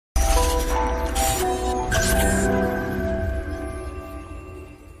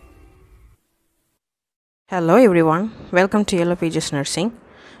Hello everyone, welcome to Yellow Pages Nursing.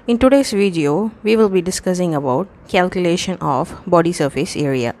 In today's video, we will be discussing about calculation of body surface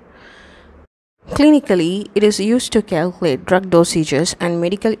area. Clinically, it is used to calculate drug dosages and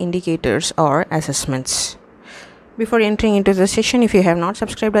medical indicators or assessments. Before entering into the session, if you have not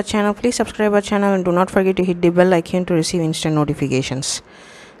subscribed our channel, please subscribe our channel and do not forget to hit the bell icon to receive instant notifications.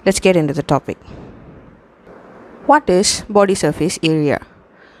 Let's get into the topic. What is body surface area?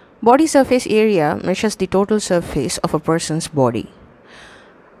 Body surface area measures the total surface of a person's body,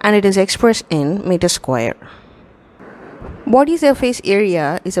 and it is expressed in meters square. Body surface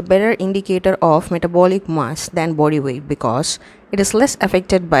area is a better indicator of metabolic mass than body weight because it is less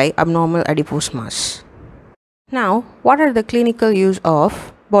affected by abnormal adipose mass. Now, what are the clinical use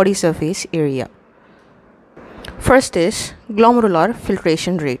of body surface area? First is glomerular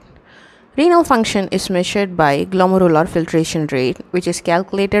filtration rate. Renal function is measured by glomerular filtration rate, which is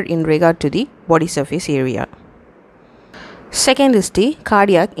calculated in regard to the body surface area. Second is the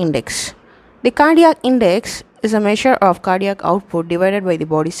cardiac index. The cardiac index is a measure of cardiac output divided by the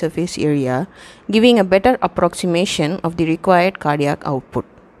body surface area, giving a better approximation of the required cardiac output.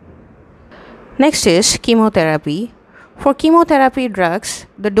 Next is chemotherapy. For chemotherapy drugs,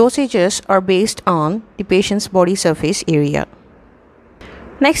 the dosages are based on the patient's body surface area.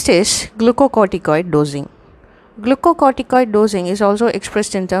 Next is glucocorticoid dosing. Glucocorticoid dosing is also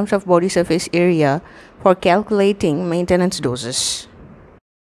expressed in terms of body surface area for calculating maintenance doses.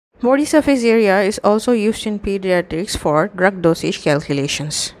 Body surface area is also used in pediatrics for drug dosage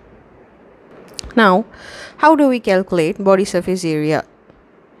calculations. Now, how do we calculate body surface area?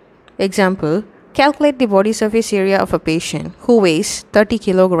 Example, calculate the body surface area of a patient who weighs 30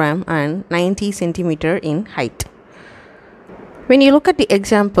 kg and 90 cm in height. When you look at the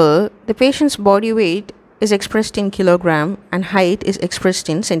example, the patient's body weight is expressed in kilogram and height is expressed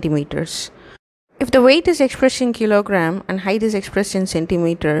in centimeters. If the weight is expressed in kilogram and height is expressed in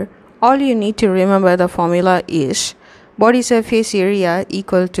centimeter, all you need to remember the formula is body surface area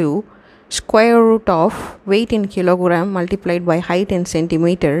equal to square root of weight in kilogram multiplied by height in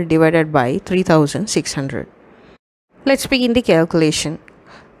centimeter divided by 3600. Let's begin the calculation.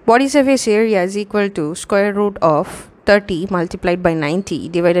 Body surface area is equal to square root of 30 multiplied by 90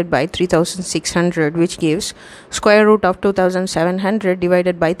 divided by 3600, which gives square root of 2700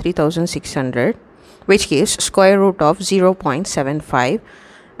 divided by 3600, which gives square root of 0.75,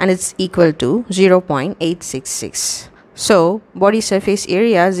 and it's equal to 0.866. So body surface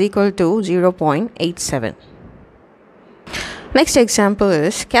area is equal to 0.87. Next example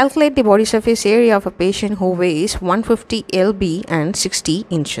is calculate the body surface area of a patient who weighs 150 lb and 60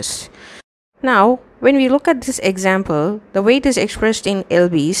 inches. Now, when we look at this example, the weight is expressed in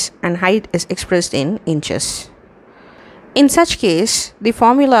lbs and height is expressed in inches. In such case, the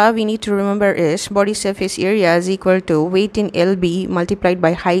formula we need to remember is body surface area is equal to weight in lb multiplied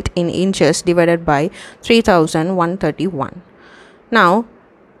by height in inches divided by 3131. Now,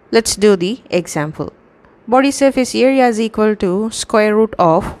 let's do the example. Body surface area is equal to square root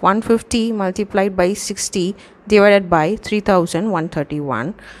of 150 multiplied by 60 divided by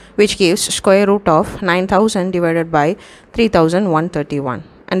 3131, which gives square root of 9000 divided by 3131,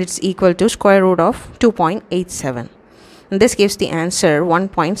 and it's equal to square root of 2.87. And this gives the answer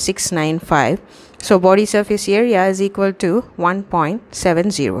 1.695. So body surface area is equal to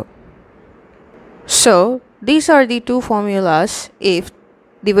 1.70. So these are the two formulas if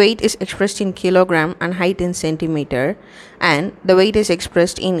the weight is expressed in kilogram and height in centimeter, and the weight is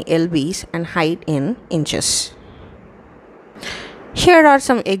expressed in lbs and height in inches. Here are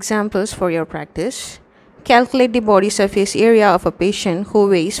some examples for your practice. Calculate the body surface area of a patient who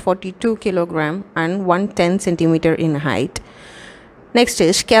weighs 42 kg and 110 cm in height. Next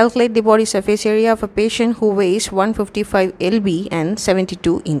is calculate the body surface area of a patient who weighs 155 lb and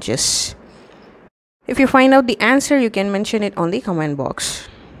 72 inches. If you find out the answer, you can mention it on the comment box.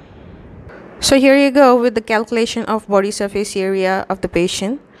 So here you go with the calculation of body surface area of the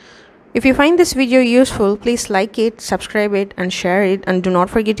patient. If you find this video useful, please like it, subscribe it and share it, and do not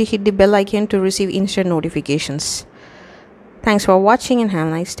forget to hit the bell icon to receive instant notifications. Thanks for watching and have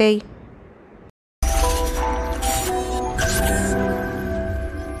a nice day.